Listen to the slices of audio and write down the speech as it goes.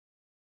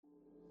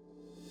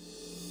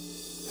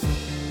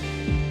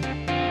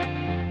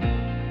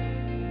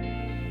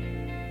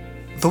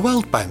The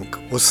World Bank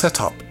was set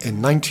up in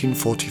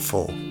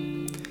 1944.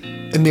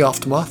 In the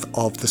aftermath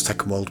of the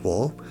Second World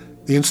War,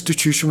 the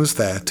institution was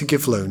there to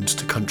give loans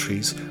to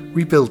countries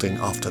rebuilding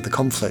after the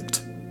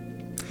conflict.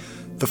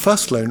 The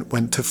first loan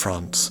went to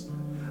France,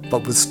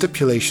 but with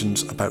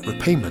stipulations about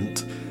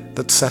repayment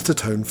that set a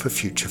tone for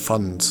future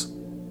funds.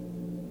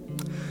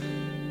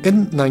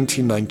 In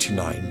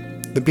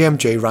 1999, the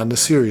BMJ ran a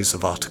series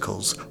of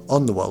articles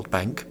on the World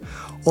Bank,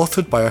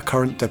 authored by our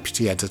current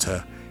deputy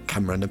editor,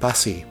 Cameron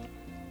Abbasi.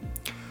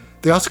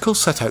 The articles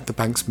set out the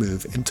bank's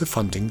move into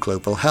funding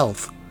global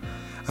health,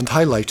 and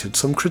highlighted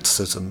some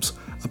criticisms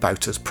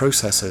about its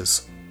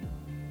processes.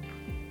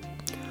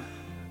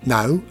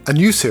 Now, a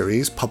new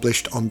series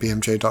published on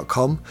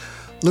BMJ.com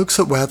looks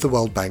at where the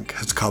World Bank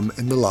has come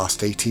in the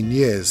last 18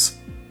 years,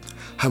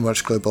 how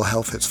much global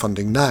health it's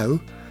funding now,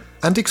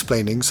 and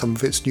explaining some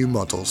of its new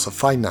models of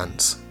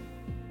finance.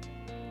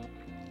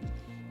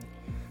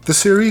 The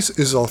series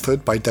is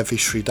authored by Devi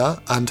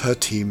Sridhar and her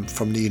team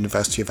from the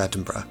University of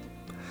Edinburgh,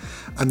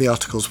 and the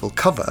articles will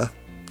cover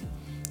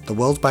the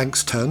World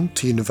Bank's turn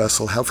to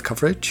universal health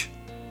coverage,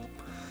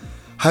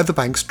 how the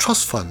bank's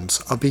trust funds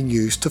are being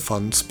used to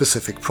fund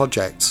specific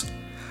projects,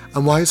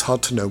 and why it's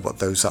hard to know what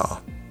those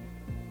are,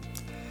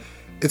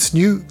 its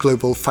new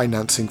global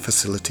financing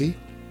facility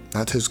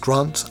that has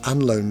grants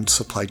and loans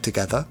supplied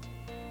together,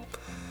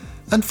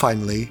 and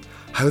finally,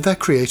 how they're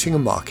creating a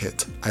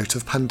market out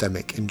of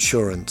pandemic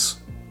insurance.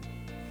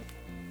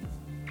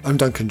 I'm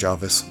Duncan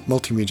Jarvis,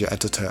 Multimedia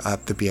Editor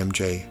at the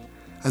BMJ,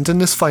 and in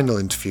this final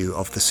interview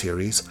of the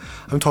series,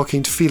 I'm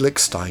talking to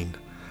Felix Stein,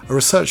 a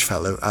research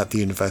fellow at the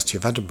University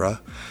of Edinburgh,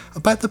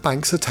 about the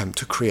bank's attempt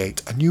to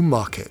create a new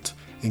market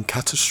in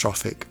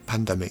catastrophic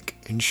pandemic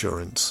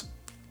insurance.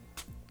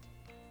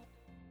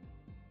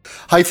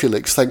 Hi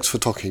Felix, thanks for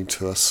talking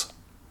to us.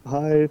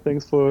 Hi,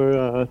 thanks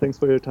for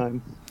your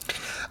time.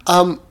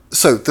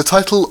 So the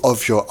title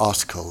of your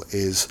article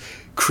is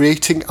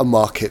Creating a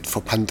Market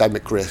for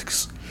Pandemic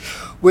Risks,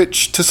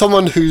 which to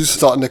someone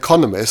who's not an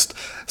economist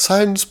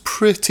sounds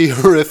pretty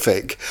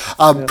horrific.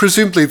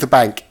 Presumably the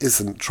bank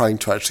isn't trying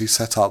to actually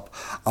set up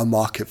a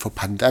market for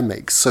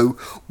pandemics. So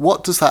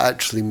what does that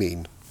actually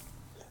mean?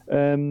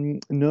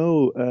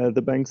 No,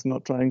 the bank's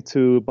not trying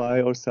to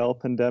buy or sell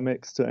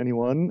pandemics to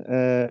anyone,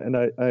 and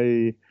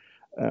I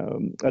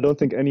don't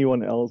think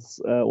anyone else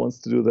wants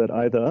to do that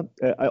either.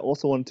 I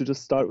also want to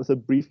just start with a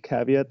brief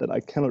caveat that I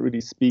cannot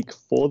really speak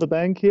for the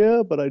bank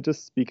here, but I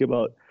just speak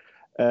about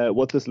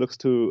what this looks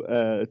to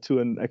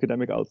an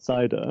academic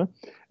outsider.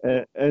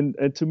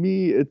 And to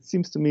me, it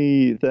seems to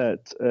me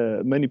that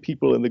many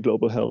people in the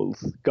global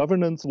health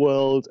governance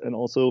world and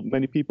also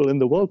many people in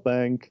the World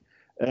Bank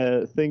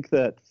think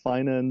that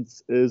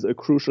finance is a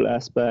crucial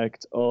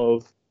aspect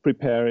of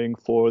preparing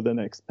for the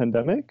next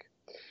pandemic.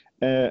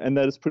 And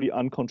that is pretty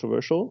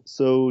uncontroversial.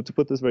 So to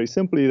put this very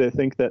simply, they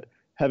think that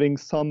having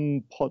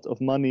some pot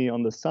of money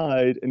on the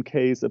side in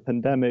case a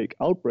pandemic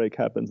outbreak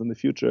happens in the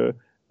future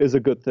is a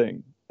good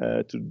thing.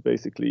 To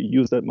basically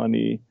use that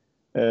money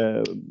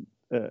as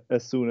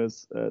soon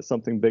as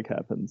something big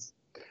happens.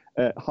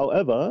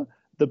 However,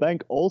 the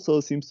bank also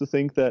seems to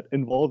think that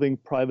involving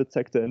private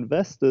sector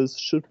investors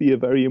should be a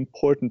very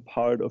important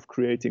part of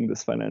creating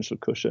this financial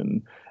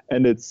cushion.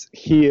 And it's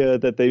here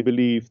that they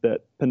believe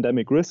that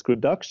pandemic risk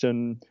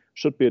reduction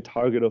should be a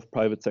target of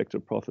private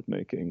sector profit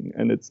making.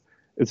 And it's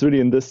really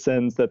in this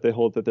sense that they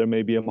hold that there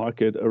may be a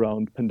market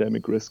around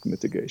pandemic risk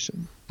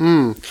mitigation.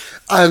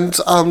 And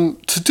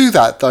to do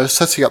that, they're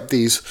setting up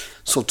these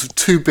sort of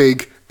two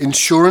big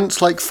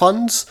insurance-like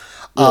funds,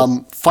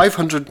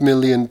 $500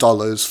 million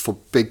for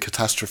big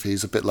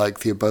catastrophes, a bit like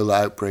the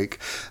Ebola outbreak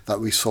that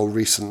we saw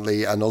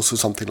recently, and also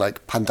something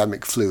like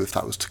pandemic flu, if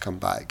that was to come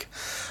back.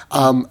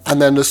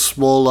 And then a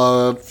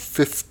smaller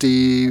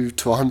 50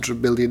 to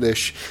 100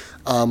 million-ish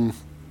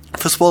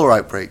for smaller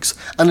outbreaks.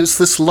 And it's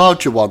this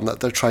larger one that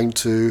they're trying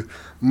to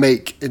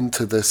make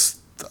into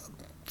this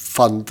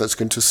fund that's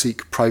going to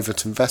seek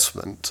private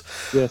investment.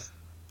 Yes.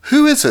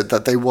 Who is it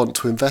that they want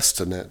to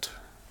invest in it?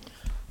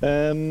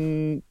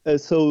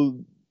 So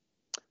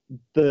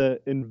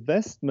the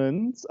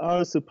investments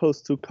are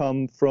supposed to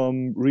come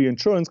from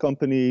reinsurance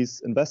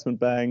companies, investment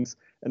banks,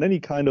 and any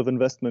kind of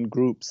investment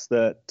groups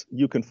that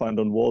you can find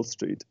on Wall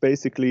Street.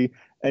 Basically,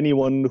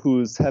 anyone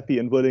who's happy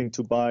and willing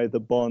to buy the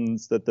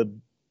bonds that the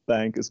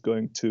bank is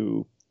going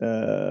to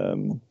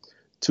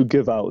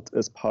give out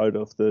as part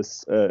of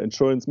this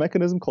insurance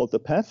mechanism called the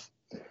PEF.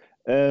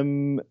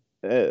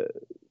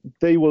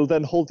 They will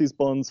then hold these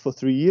bonds for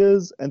 3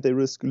 years, and they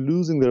risk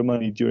losing their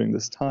money during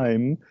this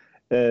time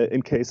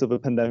in case of a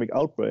pandemic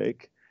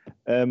outbreak.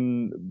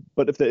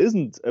 But if there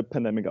isn't a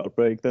pandemic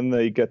outbreak, then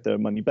they get their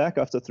money back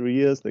after 3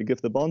 years, they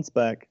give the bonds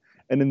back,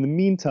 and in the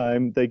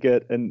meantime, they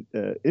get an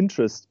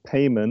interest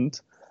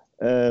payment,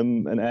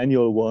 an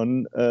annual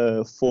one,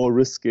 for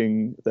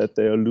risking that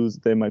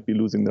they might be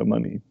losing their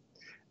money.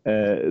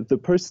 The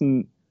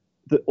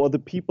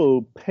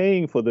people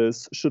paying for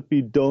this should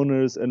be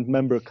donors and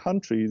member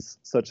countries,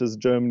 such as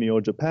Germany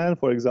or Japan,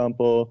 for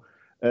example,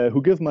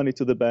 who give money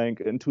to the bank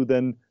and who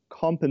then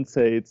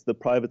compensates the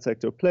private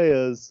sector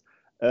players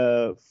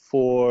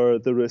for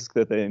the risk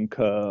that they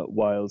incur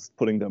whilst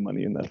putting their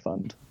money in that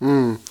fund.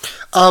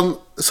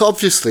 So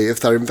obviously, if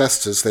they're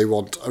investors, they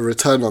want a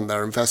return on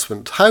their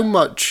investment. How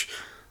much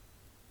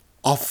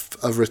of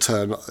a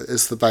return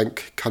is the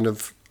bank kind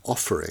of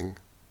offering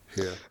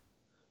here?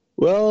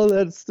 Well,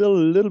 that's still a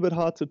little bit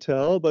hard to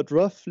tell, but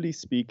roughly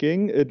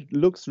speaking, it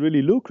looks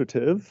really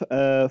lucrative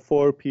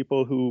for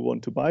people who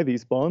want to buy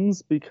these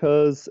bonds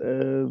because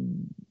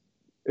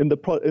in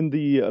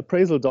the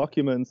appraisal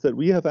documents that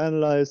we have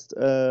analyzed,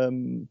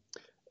 the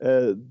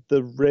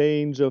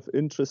range of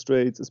interest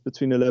rates is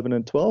between 11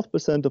 and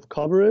 12% of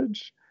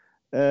coverage.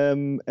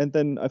 And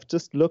then I've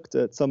just looked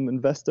at some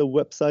investor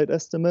website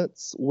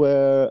estimates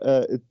where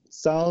it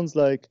sounds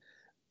like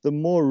the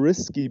more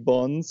risky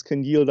bonds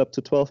can yield up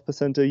to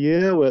 12% a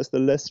year, whereas the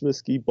less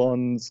risky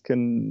bonds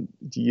can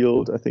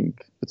yield, I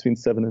think, between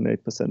 7 and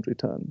 8%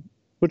 return,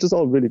 which is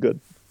all really good.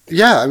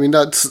 Yeah, I mean,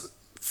 that's,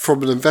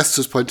 from an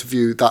investor's point of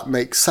view, that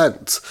makes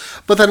sense.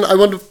 But then I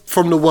wonder,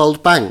 from the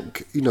World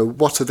Bank,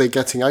 what are they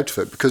getting out of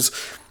it? Because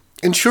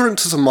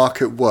insurance as a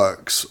market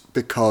works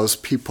because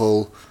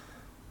people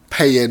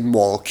pay in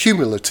more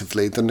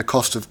cumulatively than the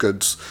cost of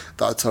goods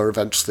that are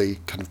eventually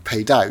kind of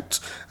paid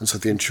out. And so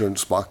the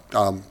insurance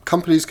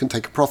companies can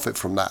take a profit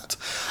from that.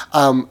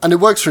 And it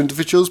works for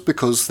individuals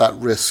because that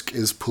risk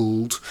is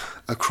pooled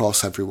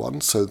across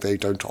everyone, so they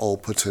don't all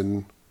put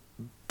in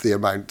the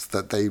amount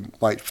that they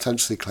might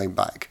potentially claim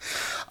back.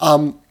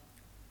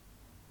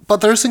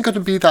 But there isn't going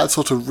to be that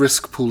sort of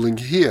risk pooling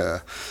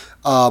here.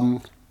 So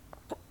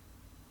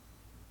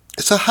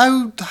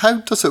how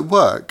does it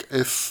work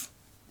if,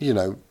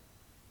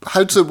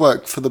 how does it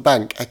work for the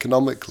bank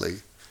economically?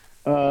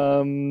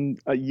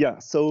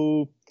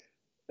 So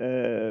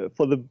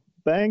for the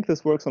bank,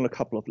 this works on a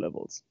couple of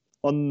levels.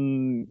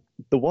 On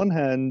the one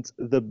hand,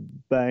 the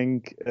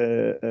bank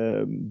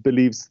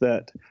believes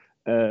that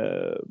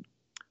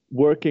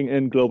working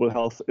in global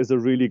health is a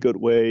really good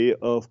way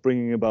of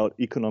bringing about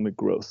economic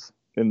growth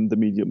in the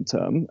medium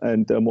term.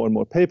 And there are more and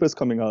more papers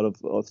coming out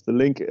of the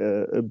link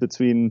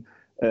between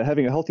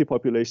having a healthy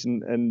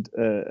population and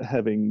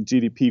having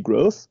GDP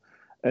growth.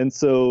 And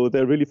so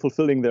they're really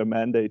fulfilling their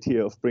mandate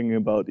here of bringing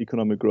about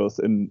economic growth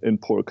in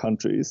poor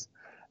countries.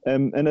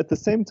 And at the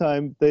same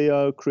time, they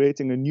are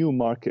creating a new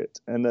market,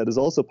 and that is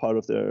also part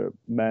of their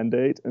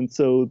mandate. And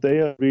so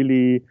they are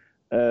really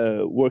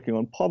working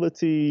on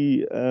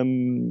poverty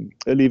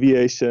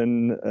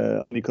alleviation,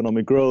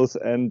 economic growth,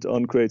 and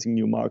on creating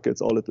new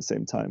markets all at the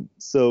same time.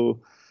 So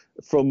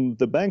from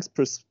the bank's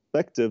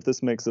perspective,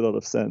 this makes a lot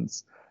of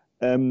sense.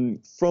 From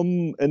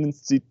an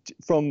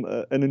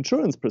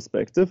insurance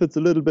perspective, it's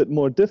a little bit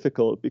more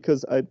difficult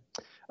because I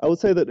would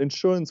say that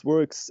insurance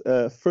works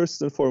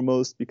first and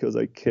foremost because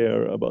I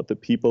care about the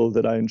people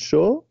that I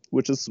insure,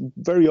 which is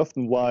very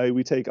often why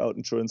we take out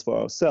insurance for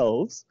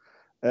ourselves.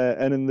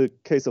 And in the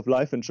case of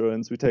life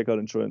insurance, we take out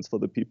insurance for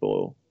the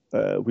people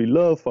we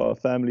love, for our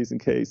families, in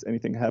case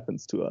anything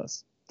happens to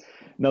us.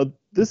 Now,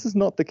 this is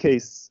not the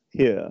case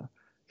here.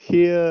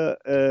 Here,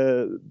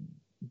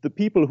 the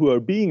people who are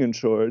being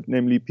insured,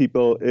 namely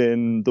people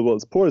in the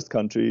world's poorest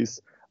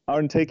countries,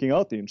 aren't taking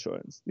out the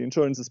insurance. The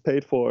insurance is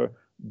paid for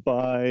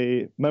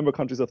by member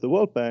countries of the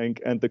World Bank,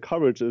 and the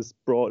coverage is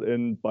brought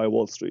in by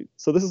Wall Street.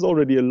 So this is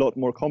already a lot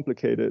more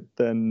complicated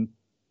than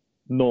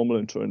normal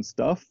insurance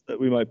stuff that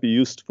we might be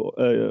used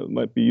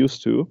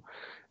to.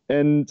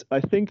 And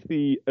I think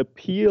the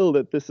appeal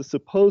that this is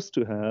supposed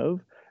to have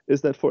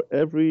is that for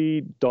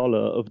every dollar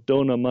of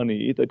donor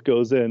money that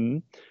goes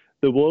in,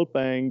 the World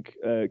Bank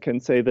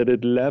can say that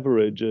it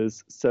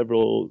leverages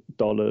several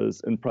dollars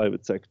in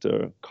private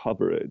sector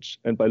coverage.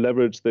 And by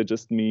leverage, they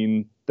just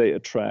mean they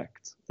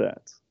attract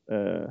that,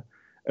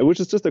 which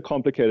is just a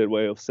complicated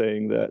way of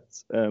saying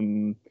that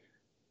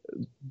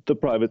the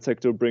private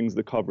sector brings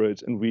the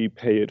coverage and we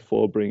pay it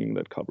for bringing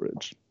that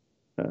coverage.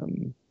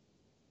 I'm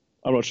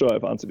not sure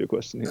I've answered your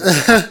question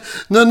here.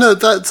 No,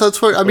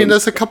 that's right. I mean,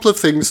 there's a couple of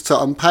things to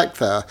unpack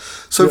there.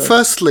 So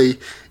firstly,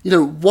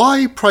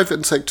 why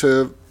private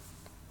sector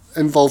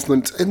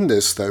involvement in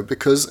this, though?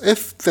 Because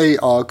if they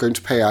are going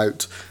to pay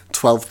out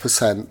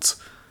 12%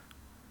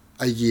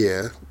 a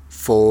year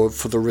for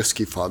the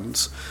risky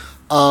funds,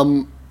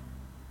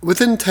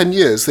 within 10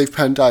 years, they've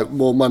paid out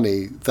more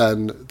money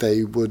than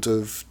they would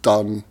have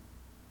done,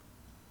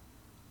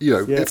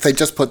 if they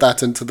just put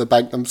that into the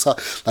bank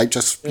themselves,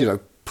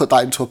 put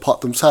that into a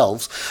pot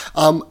themselves.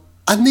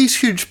 And these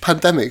huge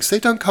pandemics, they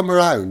don't come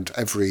around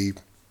every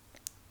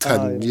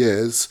 10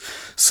 years.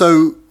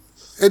 So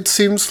it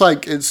seems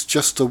like it's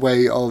just a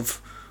way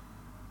of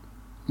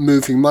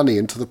moving money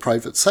into the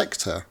private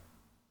sector.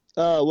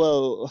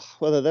 Well,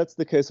 whether that's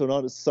the case or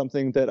not is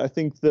something that I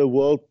think the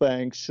World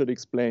Bank should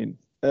explain.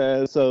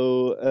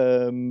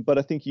 But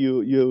I think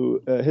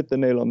you hit the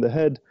nail on the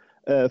head.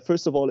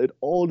 First of all, it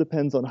all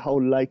depends on how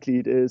likely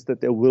it is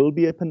that there will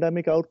be a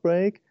pandemic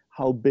outbreak,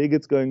 how big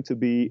it's going to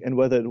be, and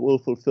whether it will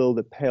fulfill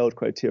the payout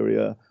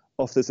criteria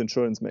of this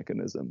insurance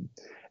mechanism.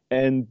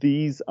 And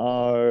these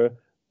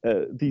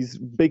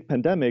big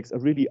pandemics are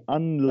really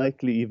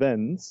unlikely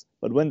events,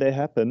 but when they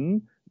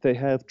happen, they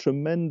have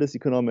tremendous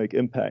economic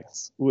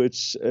impacts,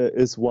 which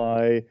is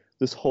why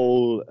this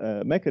whole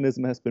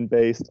mechanism has been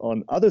based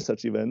on other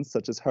such events,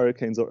 such as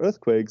hurricanes or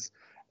earthquakes,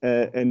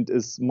 and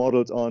is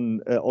modeled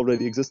on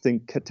already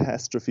existing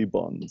catastrophe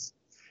bonds.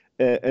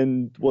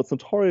 And what's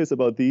notorious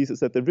about these is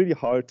that they're really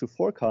hard to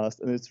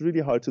forecast, and it's really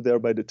hard to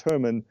thereby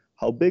determine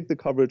how big the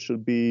coverage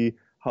should be,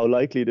 how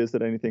likely it is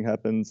that anything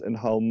happens, and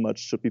how much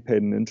should be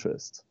paid in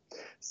interest.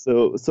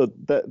 So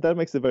that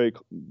makes it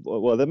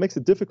that makes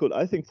it difficult,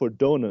 I think, for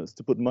donors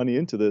to put money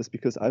into this,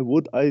 because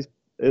as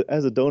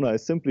a donor, I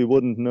simply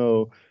wouldn't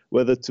know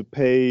whether to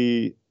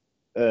pay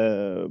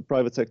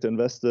private sector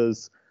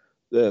investors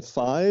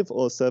 5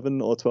 or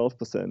 7 or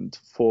 12%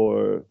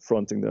 for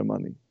fronting their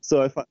money.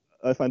 So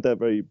I find that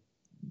very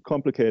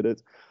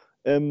complicated.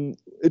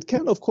 It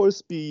can, of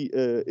course, be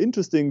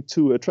interesting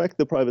to attract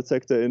the private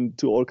sector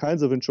into all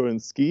kinds of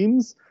insurance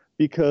schemes,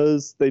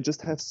 because they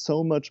just have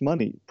so much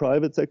money.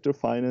 Private sector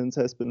finance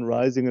has been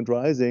rising and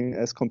rising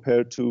as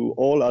compared to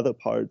all other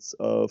parts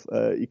of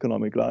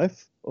economic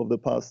life over the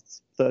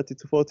past 30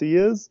 to 40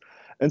 years.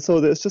 And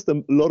so there's just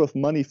a lot of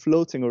money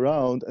floating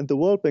around, and the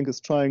World Bank is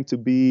trying to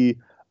be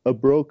a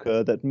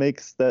broker that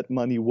makes that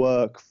money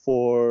work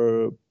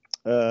for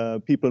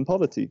people in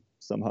poverty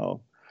somehow.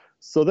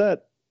 So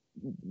that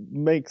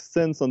makes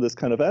sense on this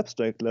kind of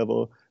abstract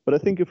level. But I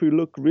think if we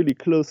look really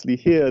closely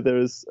here,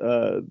 there's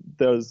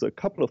a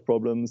couple of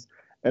problems.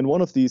 And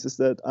one of these is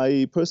that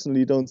I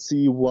personally don't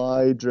see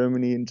why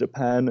Germany and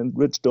Japan and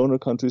rich donor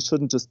countries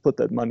shouldn't just put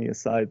that money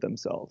aside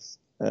themselves.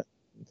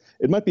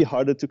 It might be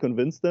harder to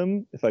convince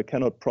them if I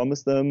cannot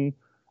promise them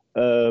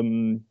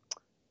an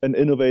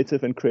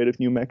innovative and creative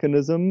new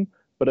mechanism.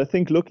 But I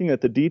think looking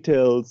at the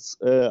details,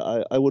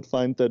 I would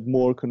find that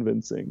more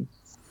convincing.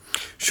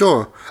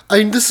 Sure. I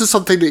mean, this is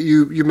something that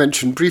you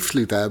mentioned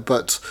briefly there,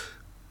 but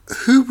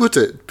who would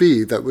it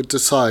be that would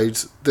decide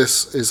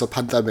this is a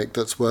pandemic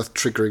that's worth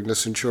triggering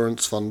this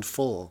insurance fund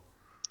for?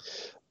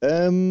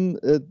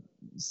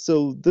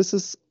 So this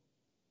is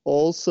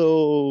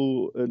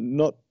also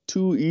not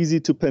too easy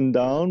to pin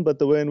down, but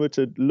the way in which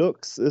it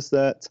looks is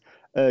that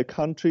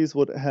countries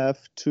would have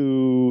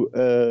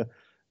to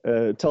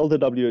tell the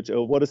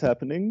WHO what is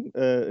happening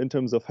in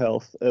terms of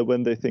health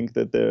when they think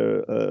that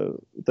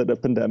that a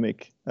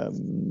pandemic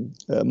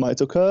might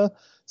occur.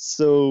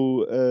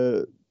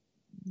 So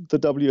the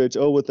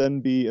WHO would then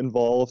be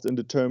involved in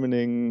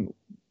determining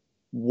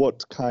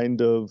what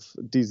kind of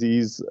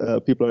disease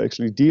people are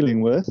actually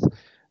dealing with.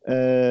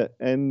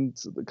 And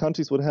the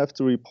countries would have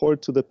to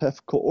report to the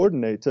PEF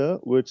coordinator,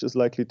 which is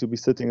likely to be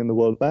sitting in the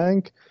World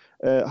Bank,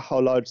 how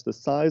large the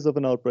size of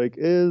an outbreak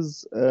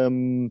is,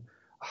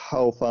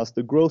 how fast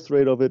the growth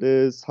rate of it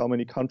is, how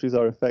many countries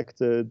are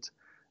affected,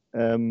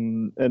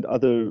 and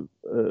other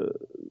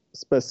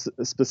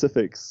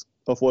specifics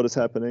of what is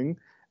happening.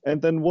 And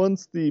then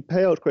once the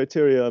payout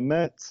criteria are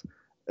met,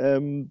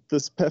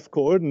 this PEF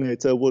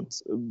coordinator would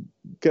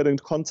get in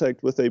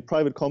contact with a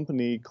private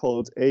company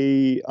called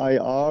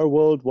AIR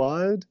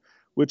Worldwide,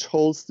 which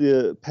holds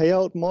the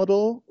payout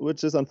model,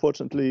 which is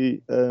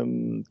unfortunately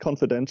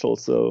confidential.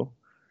 So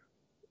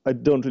I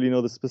don't really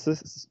know the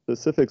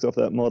specifics of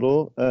that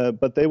model,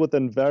 but they would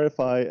then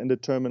verify and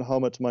determine how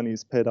much money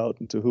is paid out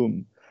and to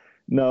whom.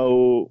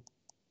 Now,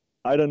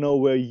 I don't know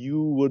where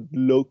you would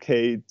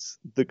locate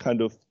the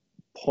kind of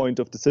point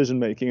of decision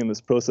making in this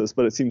process,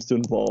 but it seems to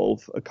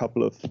involve a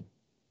couple of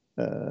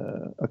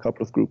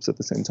groups at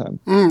the same time.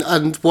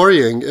 And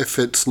worrying if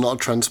it's not a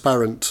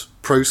transparent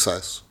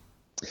process.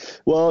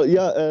 Well,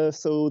 yeah,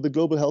 so the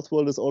global health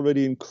world is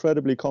already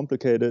incredibly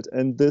complicated,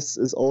 and this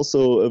is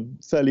also a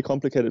fairly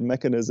complicated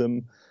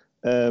mechanism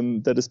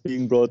that is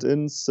being brought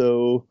in.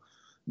 So,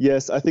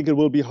 yes, I think it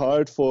will be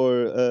hard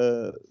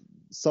for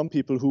some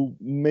people who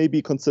may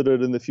be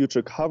considered in the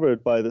future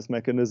covered by this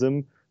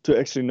mechanism to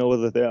actually know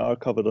whether they are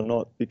covered or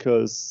not,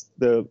 because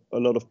there are a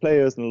lot of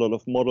players and a lot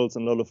of models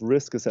and a lot of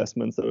risk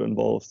assessments that are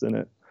involved in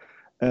it.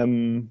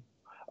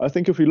 I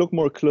think if we look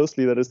more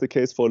closely, that is the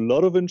case for a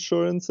lot of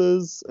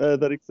insurances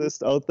that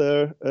exist out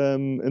there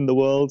in the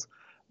world.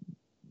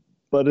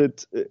 But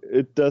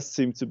it does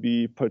seem to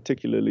be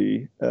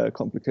particularly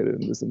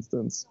complicated in this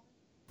instance.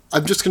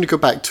 I'm just going to go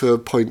back to a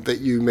point that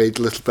you made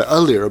a little bit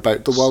earlier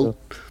about the World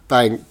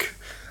Bank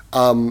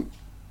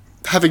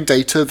having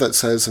data that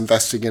says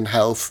investing in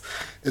health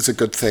is a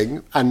good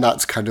thing, and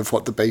that's kind of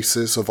what the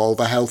basis of all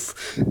the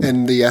health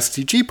in the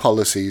SDG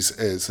policies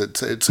is.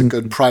 It's a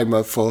good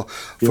primer for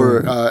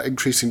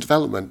increasing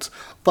development.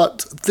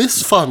 But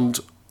this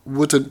fund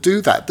wouldn't do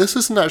that. This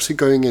isn't actually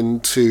going in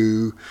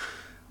to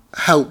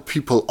help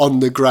people on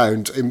the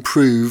ground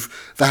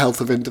improve the health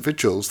of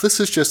individuals. This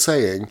is just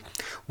saying,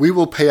 we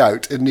will pay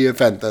out in the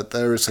event that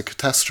there is a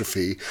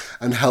catastrophe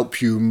and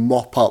help you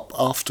mop up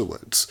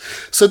afterwards.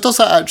 So does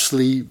that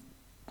actually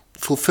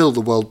fulfill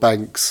the World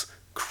Bank's,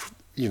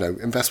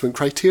 investment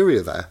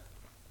criteria there?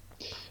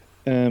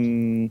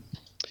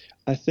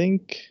 I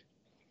think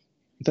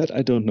that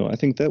I don't know. I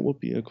think that would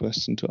be a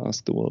question to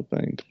ask the World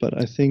Bank. But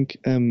I think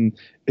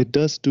it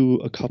does do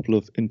a couple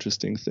of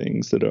interesting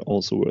things that are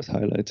also worth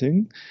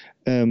highlighting.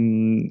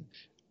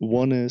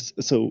 One is,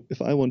 so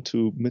if I want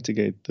to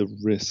mitigate the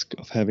risk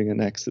of having an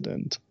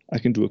accident, I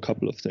can do a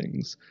couple of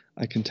things.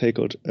 I can take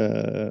out,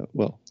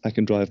 I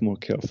can drive more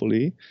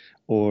carefully,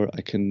 or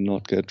I can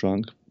not get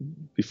drunk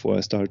before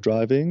I start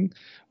driving,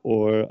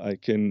 or I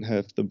can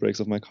have the brakes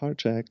of my car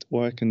checked,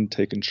 or I can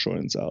take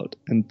insurance out.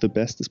 And the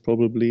best is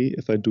probably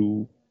if I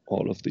do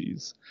all of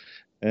these.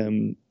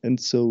 And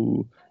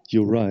so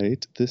you're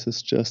right, this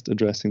is just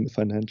addressing the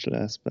financial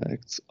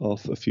aspects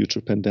of a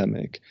future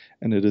pandemic,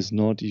 and it is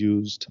not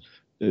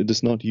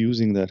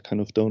using that kind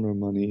of donor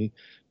money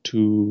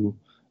to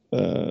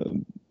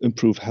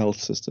improve health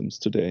systems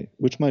today,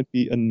 which might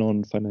be a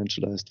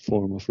non-financialized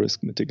form of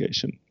risk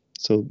mitigation.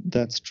 So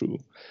that's true.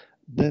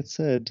 That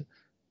said,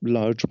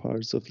 large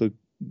parts of the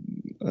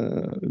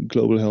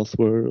global health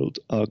world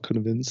are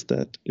convinced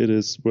that it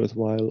is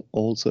worthwhile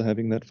also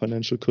having that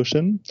financial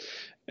cushion.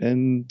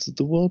 And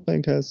the World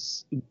Bank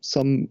has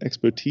some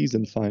expertise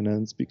in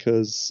finance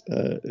because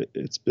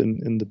it's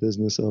been in the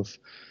business of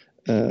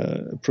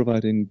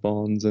providing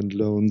bonds and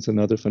loans and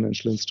other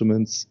financial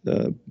instruments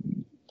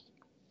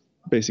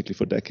basically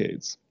for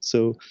decades.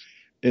 So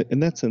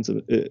in that sense,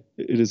 it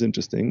is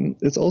interesting.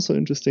 It's also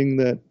interesting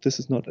that this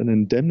is not an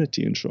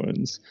indemnity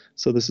insurance.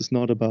 So this is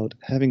not about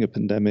having a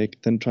pandemic,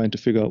 then trying to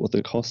figure out what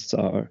the costs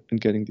are and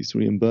getting these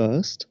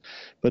reimbursed.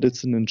 But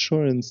it's an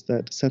insurance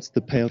that sets the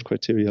payout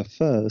criteria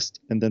first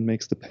and then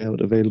makes the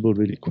payout available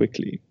really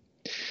quickly.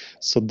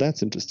 So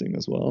that's interesting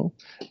as well.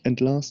 And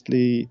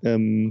lastly,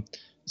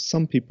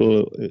 some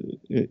people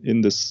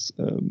in this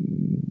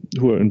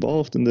who are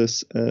involved in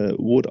this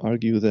would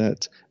argue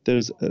that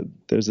there's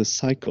a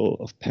cycle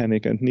of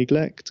panic and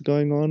neglect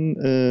going on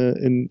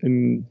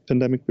in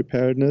pandemic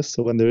preparedness.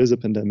 So when there is a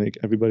pandemic,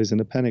 everybody's in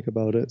a panic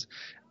about it,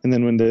 and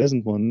then when there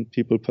isn't one,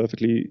 people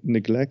perfectly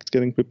neglect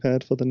getting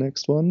prepared for the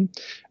next one.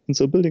 And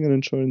so building an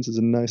insurance is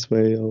a nice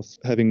way of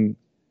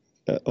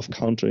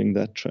countering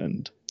that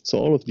trend. So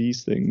all of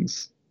these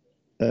things,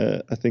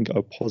 I think,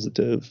 are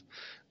positive.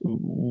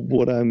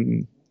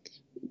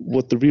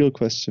 What the real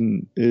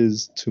question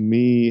is to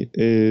me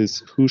is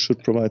who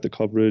should provide the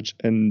coverage,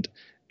 and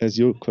as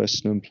your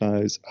question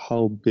implies,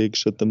 how big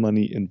should the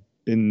money in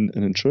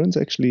an insurance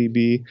actually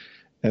be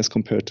as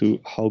compared to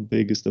how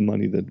big is the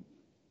money that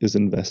is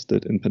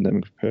invested in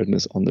pandemic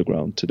preparedness on the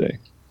ground today.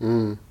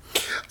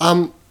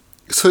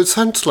 So it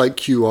sounds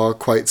like you are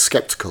quite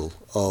skeptical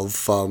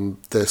of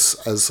this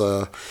as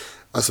a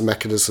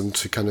mechanism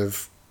to kind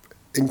of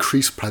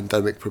increase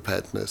pandemic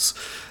preparedness.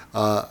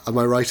 Am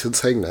I right in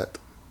saying that?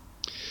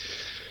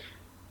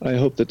 I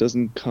hope that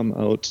doesn't come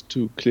out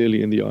too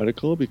clearly in the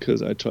article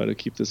because I try to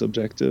keep this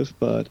objective.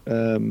 But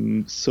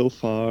so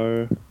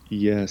far,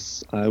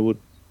 yes, I would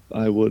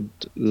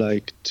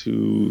like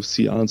to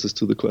see answers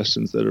to the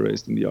questions that are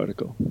raised in the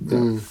article.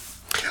 Yeah.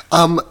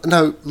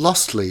 Now,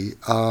 lastly,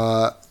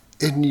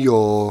 in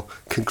your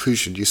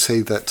conclusion, you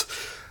say that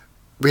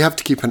we have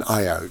to keep an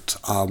eye out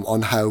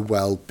on how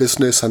well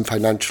business and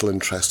financial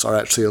interests are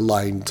actually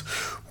aligned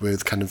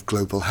with kind of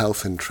global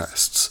health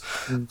interests.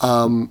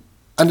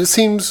 And it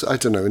seems, I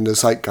don't know, in the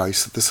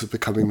zeitgeist that this is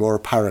becoming more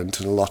apparent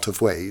in a lot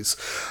of ways.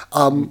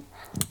 Do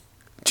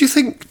you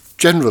think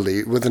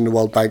generally within the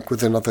World Bank,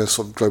 within other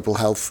sort of global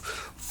health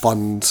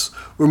funds,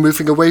 we're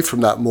moving away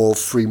from that more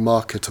free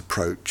market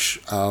approach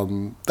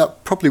that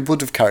probably would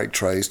have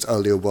characterized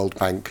earlier World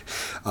Bank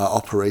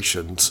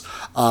operations?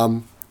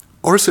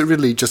 Or is it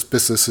really just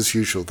business as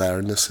usual there,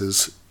 and this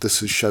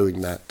is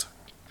showing that?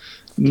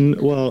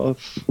 Well,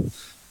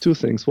 two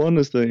things. One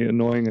is the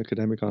annoying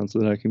academic answer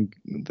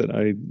that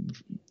I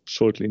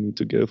shortly need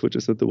to give, which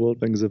is that the World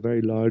Bank is a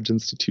very large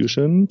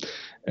institution,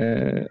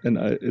 and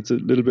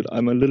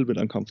I'm a little bit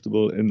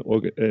uncomfortable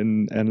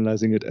in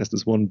analyzing it as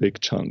this one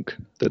big chunk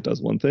that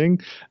does one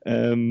thing.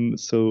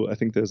 So I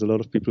think there's a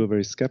lot of people who are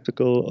very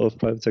skeptical of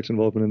private sector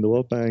involvement in the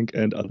World Bank,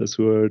 and others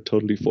who are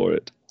totally for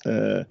it.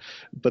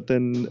 But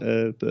then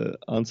the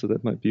answer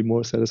that might be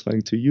more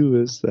satisfying to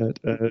you is that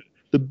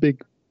the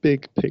big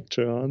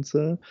picture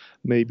answer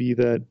may be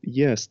that,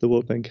 yes, the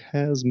World Bank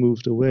has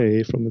moved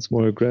away from its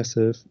more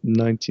aggressive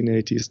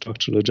 1980s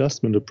structural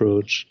adjustment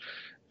approach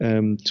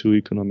to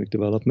economic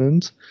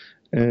development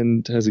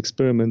and has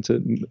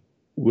experimented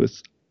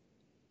with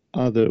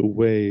other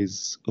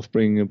ways of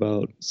bringing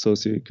about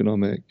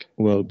socioeconomic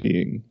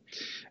well-being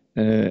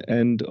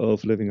and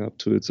of living up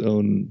to its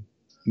own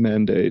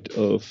mandate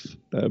of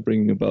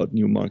bringing about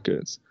new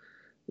markets.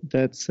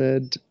 That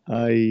said,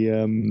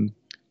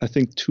 I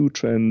think two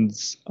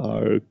trends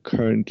are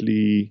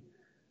currently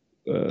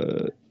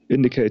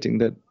indicating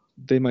that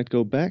they might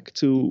go back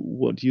to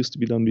what used to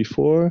be done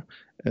before.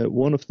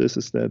 One of this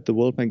is that the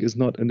World Bank is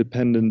not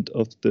independent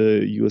of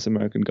the US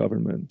American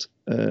government.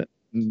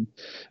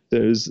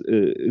 There's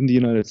in the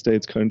United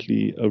States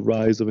currently a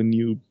rise of a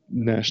new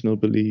national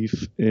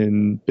belief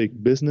in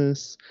big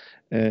business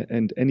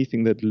and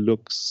anything that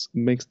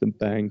makes the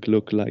bank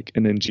look like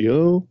an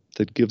NGO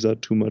that gives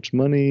out too much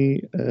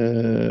money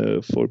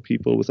for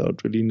people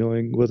without really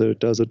knowing whether it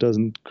does or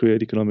doesn't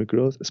create economic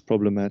growth is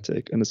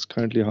problematic, and it's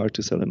currently hard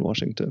to sell in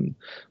Washington,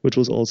 which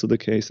was also the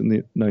case in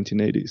the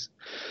 1980s.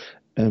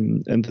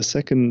 And the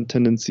second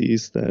tendency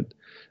is that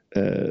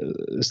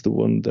is the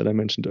one that I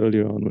mentioned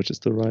earlier on, which is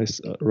the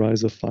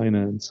rise of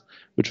finance,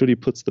 which really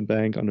puts the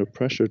bank under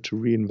pressure to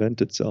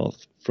reinvent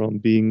itself from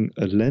being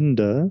a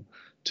lender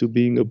to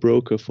being a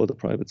broker for the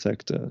private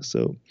sector.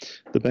 So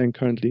the bank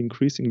currently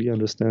increasingly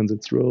understands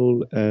its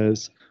role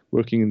as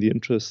working in the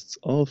interests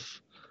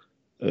of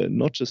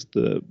not just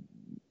the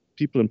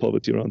people in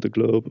poverty around the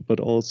globe, but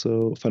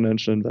also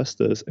financial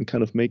investors, and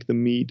kind of make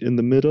them meet in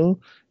the middle.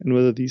 And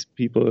whether these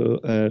people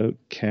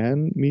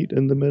can meet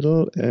in the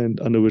middle and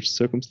under which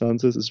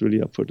circumstances is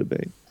really up for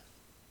debate.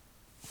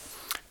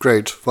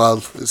 Great.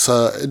 Well, it's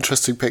an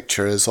interesting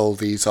picture as all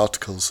these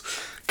articles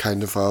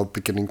kind of are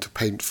beginning to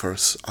paint for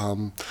us.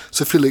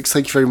 So Felix,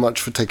 thank you very much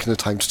for taking the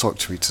time to talk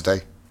to me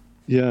today.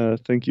 Yeah,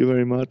 thank you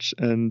very much.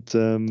 And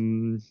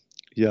I'm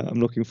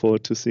looking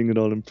forward to seeing it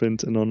all in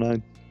print and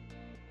online.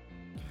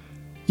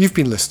 You've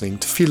been listening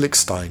to Felix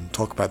Stein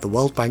talk about the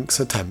World Bank's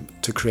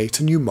attempt to create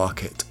a new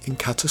market in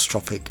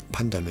catastrophic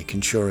pandemic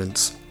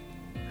insurance.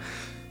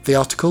 The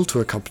article to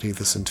accompany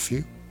this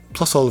interview,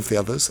 plus all of the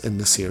others in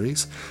the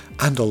series,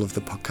 and all of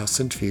the podcast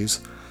interviews,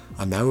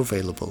 are now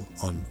available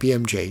on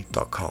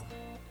bmj.com.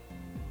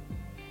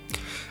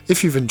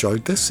 If you've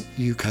enjoyed this,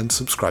 you can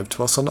subscribe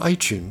to us on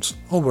iTunes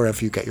or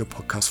wherever you get your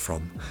podcasts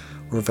from.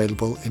 We're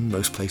available in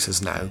most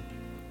places now.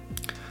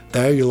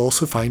 There you'll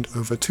also find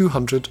over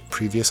 200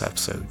 previous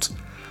episodes,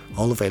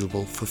 all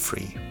available for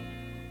free.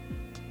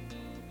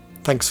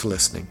 Thanks for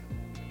listening.